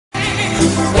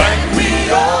When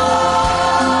we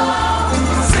all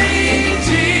sing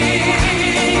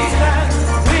Jesus,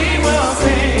 we will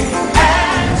sing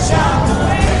and shout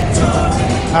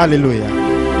victory. Hallelujah.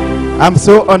 I'm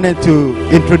so honored to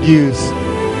introduce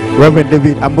Reverend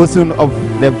David Amosun of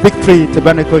the Victory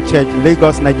Tabernacle Church,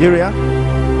 Lagos, Nigeria,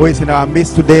 who is in our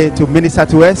midst today to minister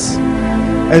to us.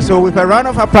 And so with a round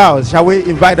of applause, shall we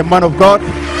invite the man of God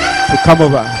to come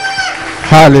over?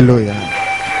 Hallelujah.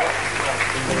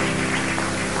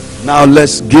 Now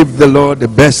let's give the Lord the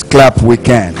best clap we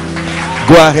can.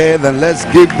 Go ahead and let's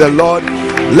give the Lord,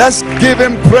 let's give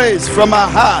him praise from our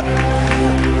heart.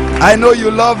 I know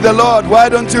you love the Lord. Why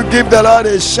don't you give the Lord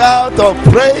a shout of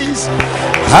praise?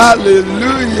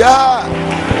 Hallelujah.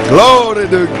 Glory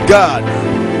to God.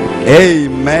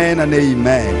 Amen and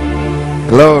amen.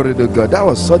 Glory to God. That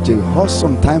was such a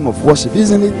awesome time of worship,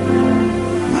 isn't it?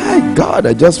 My God,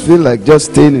 I just feel like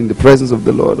just staying in the presence of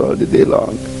the Lord all the day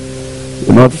long.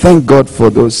 You know, thank God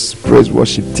for those praise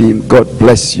worship team. God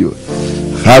bless you.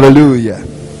 Hallelujah.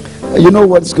 You know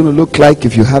what it's going to look like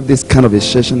if you have this kind of a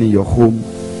session in your home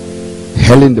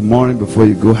early in the morning before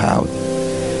you go out.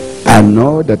 I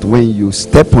know that when you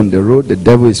step on the road, the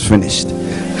devil is finished.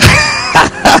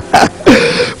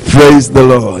 Praise the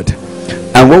Lord.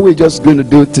 And what we're just going to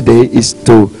do today is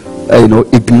to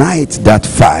ignite that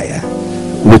fire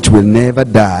which will never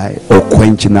die or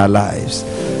quench in our lives.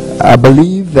 I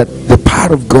believe that the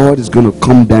power of God is going to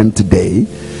come down today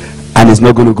and it's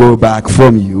not going to go back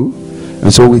from you.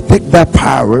 And so we take that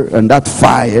power and that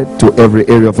fire to every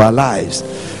area of our lives.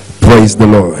 Praise the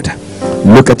Lord.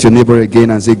 Look at your neighbor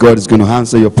again and say, God is going to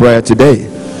answer your prayer today.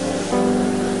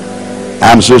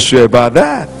 I'm so sure about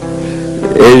that.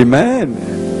 Amen.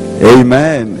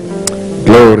 Amen.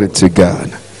 Glory to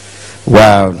God.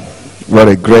 Wow. What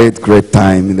a great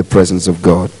time in the presence of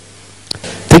God.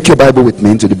 Take your Bible with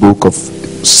me into the book of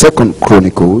 2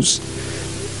 Chronicles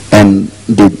and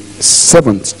the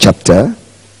 7th chapter.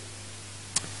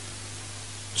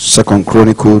 2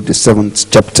 Chronicles, the 7th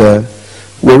chapter.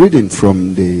 We're reading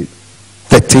from the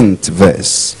 13th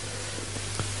verse.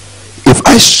 If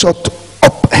I shut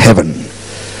up heaven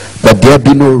that there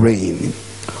be no rain,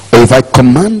 or if I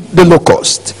command the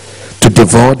locust to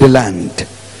devour the land,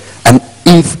 and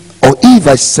if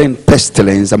I send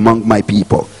pestilence among my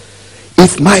people,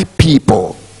 if my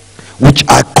people which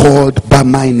are called by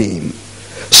my name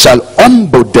shall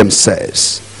humble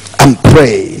themselves and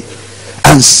pray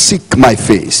and seek my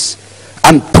face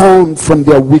and turn from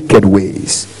their wicked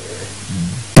ways,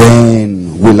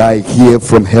 then will I hear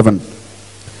from heaven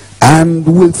and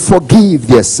will forgive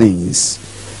their sins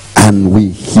and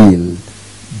will heal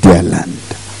their land.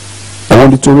 I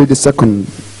want you to read the second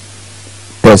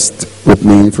text with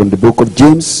me from the book of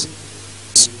James,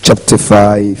 chapter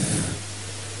 5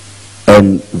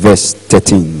 and verse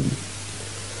 13.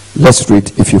 Let's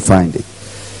read if you find it.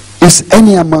 Is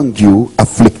any among you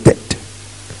afflicted?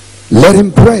 Let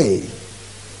him pray.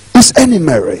 Is any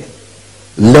merry?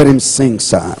 Let him sing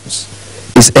psalms.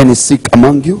 Is any sick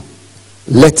among you?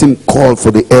 Let him call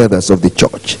for the elders of the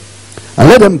church, and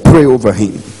let them pray over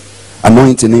him,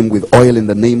 anointing him with oil in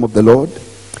the name of the Lord.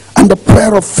 And the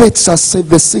prayer of faith shall save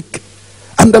the sick,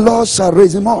 and the Lord shall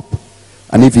raise him up.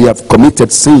 And if he have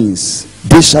committed sins,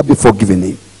 they shall be forgiven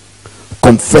him.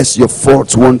 Confess your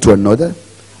faults one to another,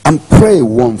 and pray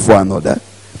one for another,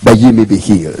 that ye may be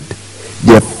healed.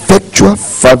 The effectual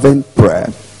fervent prayer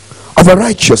of a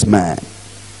righteous man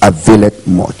availeth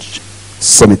much.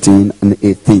 17 and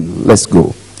 18. Let's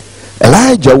go.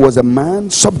 Elijah was a man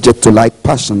subject to like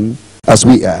passion as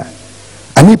we are,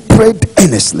 and he prayed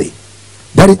earnestly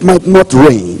that it might not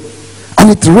rain,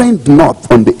 and it rained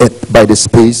not on the earth by the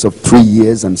space of 3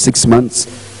 years and 6 months.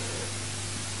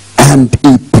 And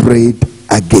he prayed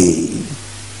again,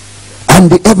 and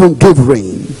the heaven gave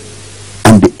rain,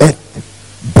 and the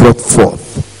earth brought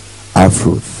forth her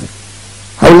fruit.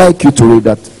 I would like you to read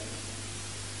that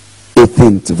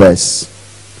 18th verse.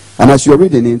 And as you're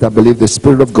reading it, I believe the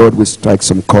Spirit of God will strike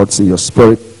some chords in your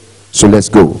spirit. So let's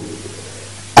go.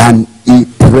 And he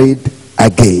prayed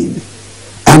again,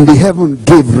 and the heaven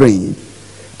gave rain,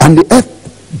 and the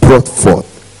earth brought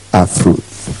forth her fruit.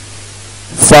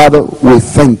 Father, we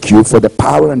thank you for the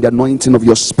power and the anointing of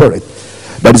your Spirit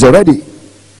that is already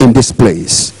in this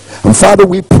place. And Father,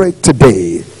 we pray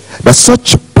today that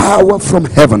such power from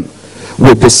heaven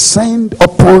will descend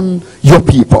upon your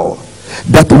people,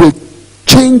 that will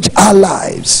change our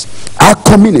lives, our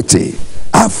community,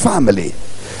 our family,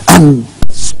 and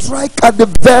strike at the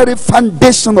very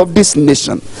foundation of this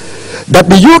nation, that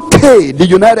the UK, the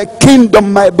United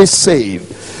Kingdom, might be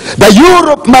saved, that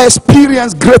Europe might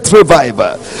experience great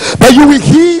revival, that you will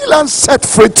heal and set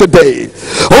free today.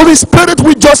 Holy Spirit,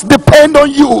 we just depend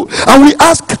on you, and we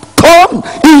ask, come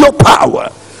in your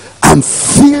power and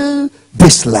fill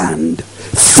this land.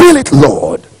 Fill it,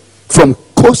 Lord, from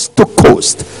coast to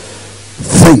coast.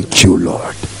 Thank you,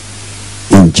 Lord,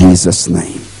 in Jesus'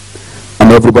 name.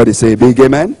 And everybody say big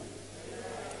amen.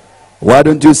 Why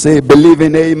don't you say believe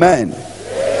in amen?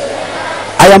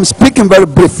 I am speaking very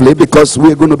briefly because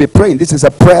we are going to be praying. This is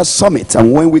a prayer summit,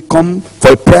 and when we come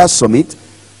for a prayer summit,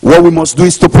 what we must do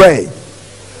is to pray,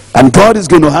 and God is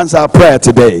going to answer our prayer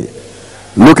today.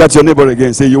 Look at your neighbor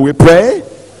again, say, you will pray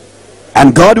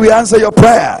and God will answer your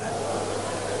prayer.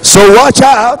 So watch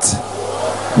out,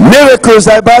 miracles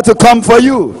are about to come for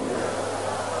you.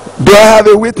 Do I have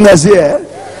a witness here?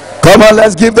 Come on,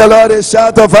 let's give the Lord a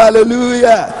shout of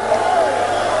hallelujah.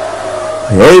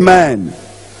 Amen.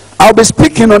 I'll be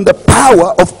speaking on the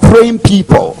power of praying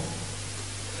people.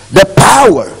 The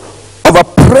power of a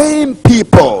praying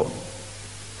people.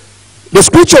 The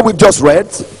scripture we just read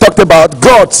talked about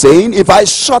God saying, if I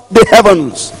shut the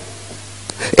heavens,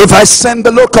 if I send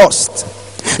the locust,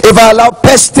 if I allow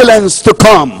pestilence to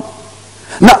come.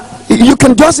 Now, you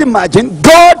can just imagine,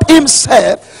 God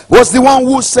himself was the one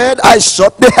who said, I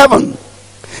shut the heaven.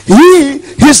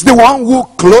 He's the one who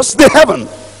closed the heaven.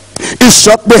 He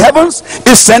shut the heavens,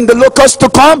 he sent the locust to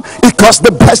come, he caused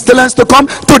the pestilence to come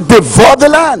to devour the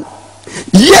land.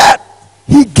 Yet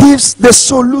he gives the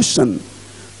solution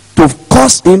to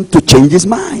cause him to change his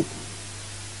mind.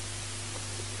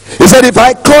 He said, if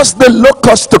I cause the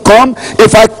locust to come,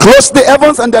 if I close the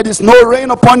heavens and there is no rain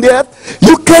upon the earth,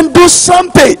 you can do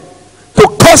something to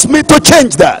cause me to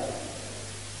change that.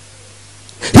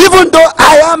 Even though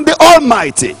I am the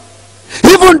Almighty,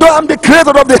 even though I'm the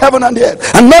creator of the heaven and the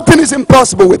earth, and nothing is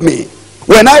impossible with me,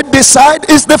 when I decide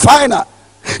it's the final,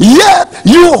 yet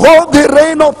you hold the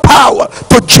reign of power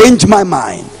to change my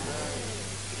mind.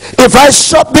 If I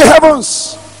shut the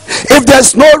heavens, if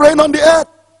there's no rain on the earth,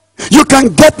 you can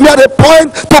get me at a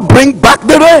point to bring back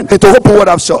the rain, to open what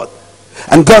I've shut.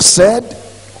 And God said,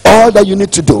 all that you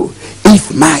need to do,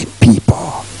 if my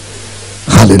people,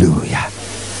 hallelujah,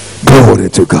 glory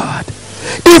to God,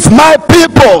 if my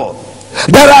people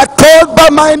that are called by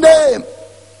my name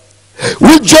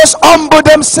will just humble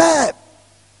themselves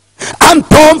and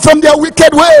turn from their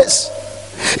wicked ways,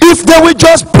 if they will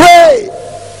just pray,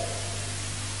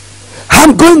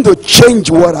 I'm going to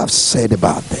change what I've said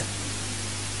about them.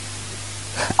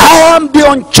 I am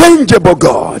the unchangeable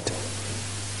God.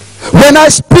 When I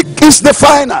speak, it's the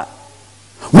final.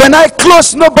 When I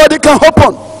close, nobody can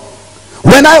open.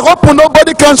 When I open,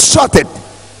 nobody can shut it.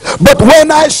 But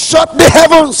when I shut the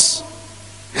heavens,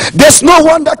 there's no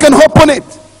one that can open it.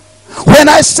 When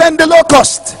I send the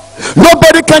locust,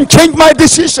 nobody can change my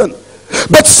decision.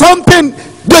 But something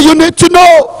that you need to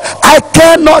know, I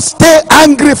cannot stay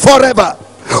angry forever.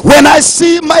 When I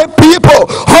see my people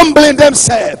humbling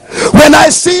themselves, when I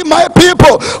see my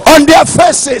people on their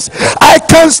faces, I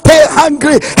can't stay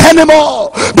hungry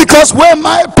anymore. Because when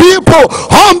my people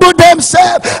humble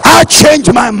themselves, I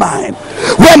change my mind.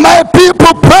 When my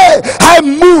people pray, I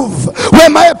move.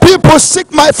 When my people seek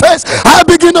my face, I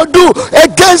begin to do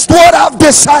against what I've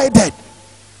decided.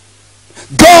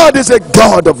 God is a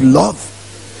God of love.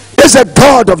 He's a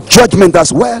God of judgment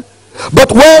as well.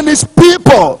 But when his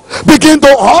people begin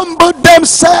to humble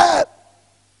themselves,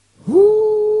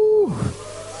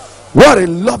 what a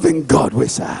loving God we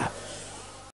serve.